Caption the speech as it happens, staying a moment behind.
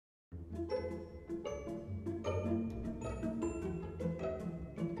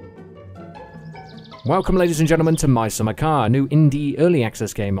Welcome, ladies and gentlemen, to My Summer Car, a new indie early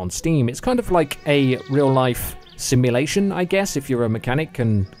access game on Steam. It's kind of like a real-life simulation, I guess, if you're a mechanic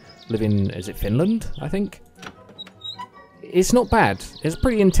and live in, is it Finland, I think? It's not bad. There's a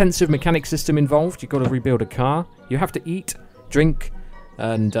pretty intensive mechanic system involved. You've got to rebuild a car. You have to eat, drink,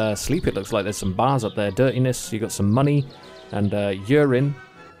 and sleep. It looks like there's some bars up there. Dirtiness, you got some money, and urine.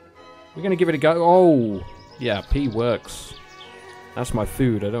 We're going to give it a go. Oh, yeah, pee works. That's my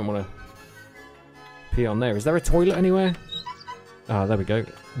food. I don't want to pee on there. Is there a toilet anywhere? Ah, there we go.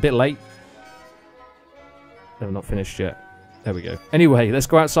 A bit late. They've not finished yet. There we go. Anyway, let's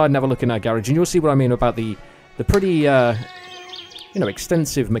go outside and have a look in our garage, and you'll see what I mean about the pretty,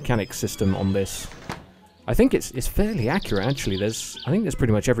 extensive mechanic system on this. I think it's fairly accurate, actually. I think there's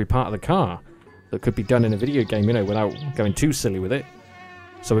pretty much every part of the car that could be done in a video game, without going too silly with it.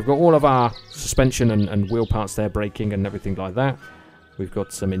 So we've got all of our suspension and wheel parts there, braking and everything like that. We've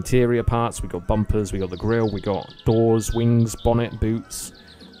got some interior parts, we've got bumpers, we've got the grille, we've got doors, wings, bonnet, boots,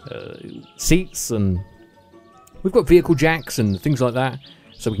 seats, and we've got vehicle jacks and things like that,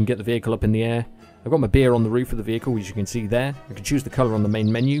 so we can get the vehicle up in the air. I've got my beer on the roof of the vehicle, as you can see there. I can choose the colour on the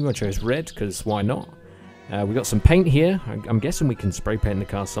main menu. I chose red, because why not? We've got some paint here. I'm guessing we can spray paint the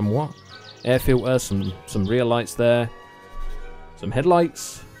car somewhat. Air filter, some rear lights there. Some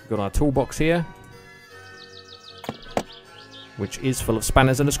headlights. We've got our toolbox here, which is full of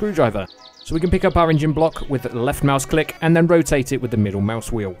spanners and a screwdriver. So we can pick up our engine block with the left mouse click and then rotate it with the middle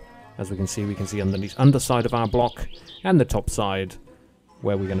mouse wheel. As we can see underneath underside of our block and the top side,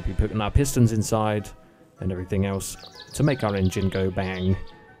 where we're going to be putting our pistons inside and everything else to make our engine go bang,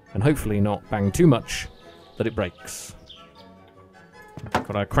 and hopefully not bang too much that it breaks.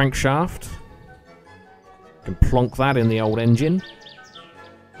 Got our crankshaft. Can plonk that in the old engine.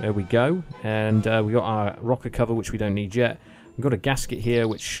 There we go. And we got our rocker cover, which we don't need yet. We've got a gasket here,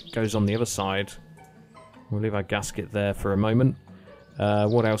 which goes on the other side. We'll leave our gasket there for a moment.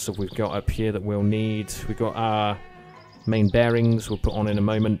 What else have we got up here that we'll need? We've got our main bearings we'll put on in a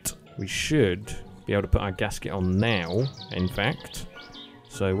moment. We should be able to put our gasket on now, in fact.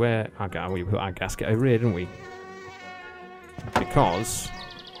 So we put our gasket over here, didn't we? Because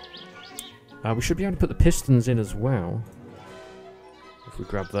we should be able to put the pistons in as well. If we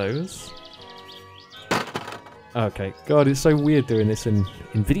grab those. Okay, God, it's so weird doing this in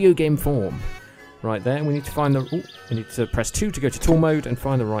video game form. Right there, we need to find the... we need to press 2 to go to tool mode and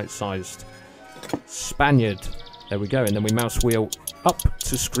find the right sized Spaniard. There we go, and then we mouse wheel up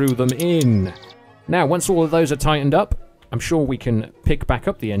to screw them in. Now, once all of those are tightened up, I'm sure we can pick back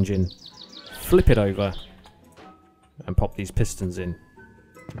up the engine, flip it over, and pop these pistons in.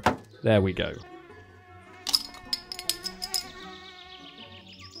 There we go.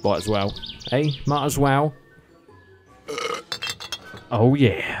 Might as well. Eh? Might as well. Oh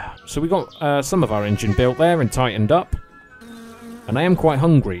yeah. So we got some of our engine built there and tightened up. And I am quite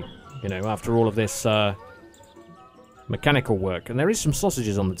hungry, after all of this mechanical work. And there is some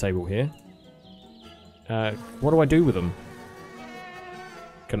sausages on the table here. What do I do with them?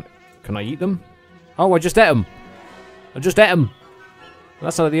 Can I eat them? Oh, I just ate them. I just ate them.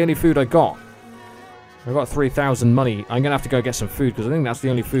 That's the only food I got. I got 3,000 money. I'm going to have to go get some food because I think that's the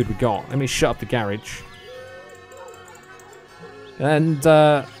only food we got. Let me shut up the garage. And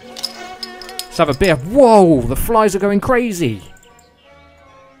let's have a beer. Whoa, the flies are going crazy.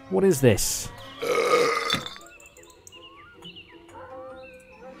 What is this?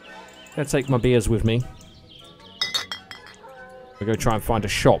 Gonna take my beers with me. We'll go try and find a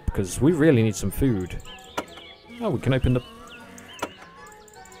shop because we really need some food. Oh, we can open the...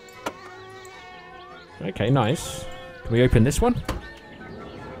 Okay, nice. Can we open this one?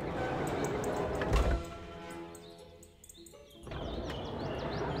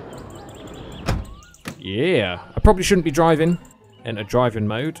 Yeah. I probably shouldn't be driving. Enter driving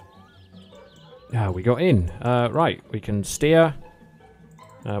mode. Ah, we got in. Right, we can steer.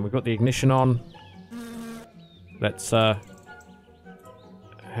 We've got the ignition on. Let's handbrake.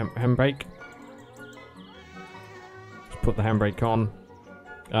 Let's put the handbrake on.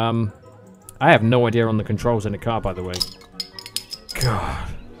 I have no idea on the controls in the car, by the way. God.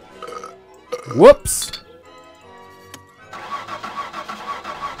 Whoops!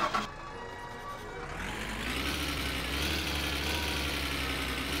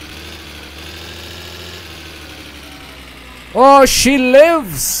 Oh, she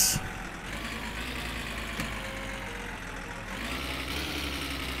lives!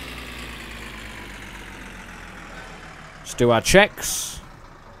 Let's do our checks.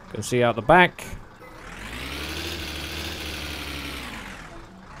 Can see out the back.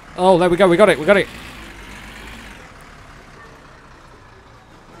 Oh, there we go. We got it. We got it.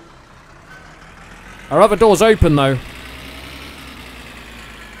 Our other door's open, though.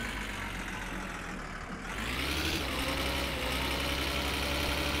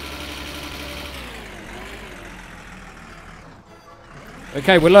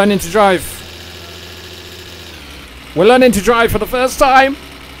 Okay, we're learning to drive. We're learning to drive for the first time.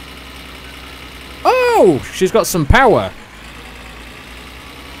 Oh, she's got some power.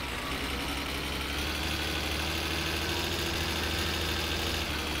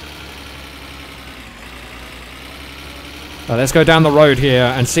 Let's go down the road here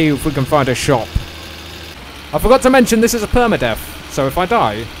and see if we can find a shop. I forgot to mention this is a permadeath, so if I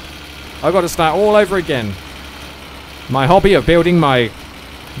die, I've got to start all over again. My hobby of building my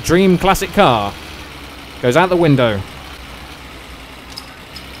dream classic car goes out the window.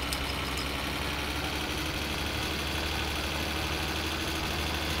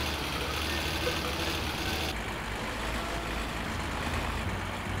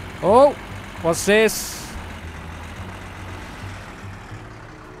 Oh, what's this?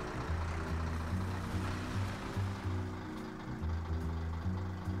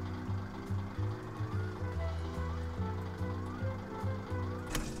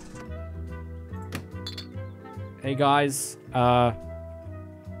 Hey guys,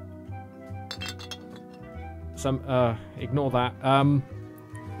 ignore that.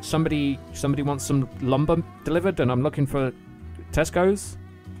 Somebody wants some lumber delivered, and I'm looking for Tesco's.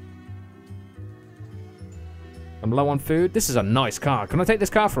 I'm low on food. This is a nice car. Can I take this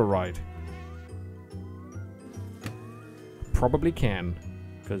car for a ride? Probably can,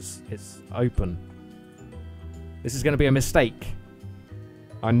 because it's open. This is going to be a mistake.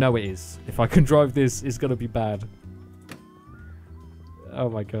 I know it is. If I can drive this, it's going to be bad. Oh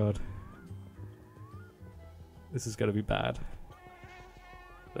my god. This is going to be bad.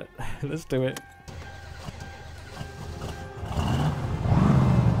 But let's do it.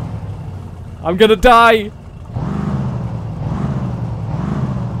 I'm going to die!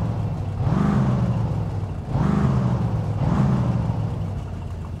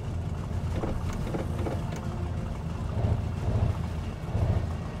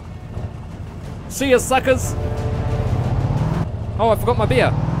 See ya, suckers! Oh, I forgot my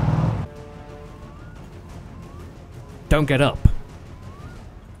beer. Don't get up.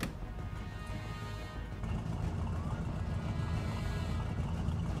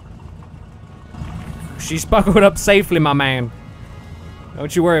 She's buckled up safely, my man.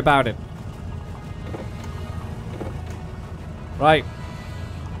 Don't you worry about it. Right.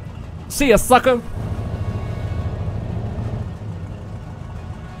 See ya, sucker!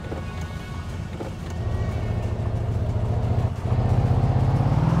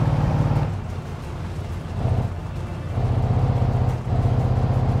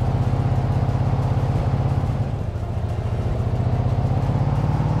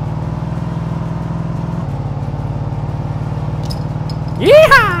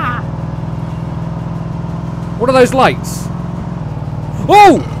 Yeehaw! What are those lights?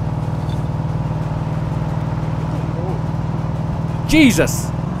 Oh! Jesus!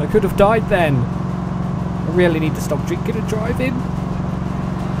 I could have died then. I really need to stop drinking and driving.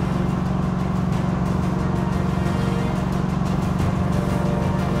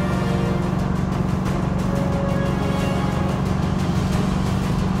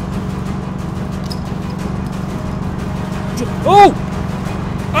 Oh!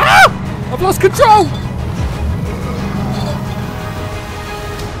 Ah! I've lost control!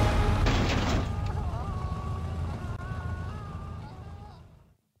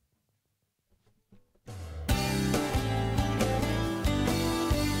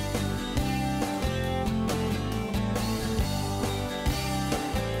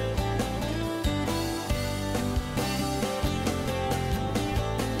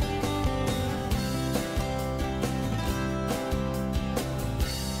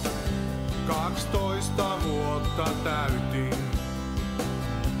 Vuotta täytin.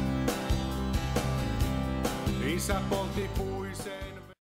 Isä poltti puiseen.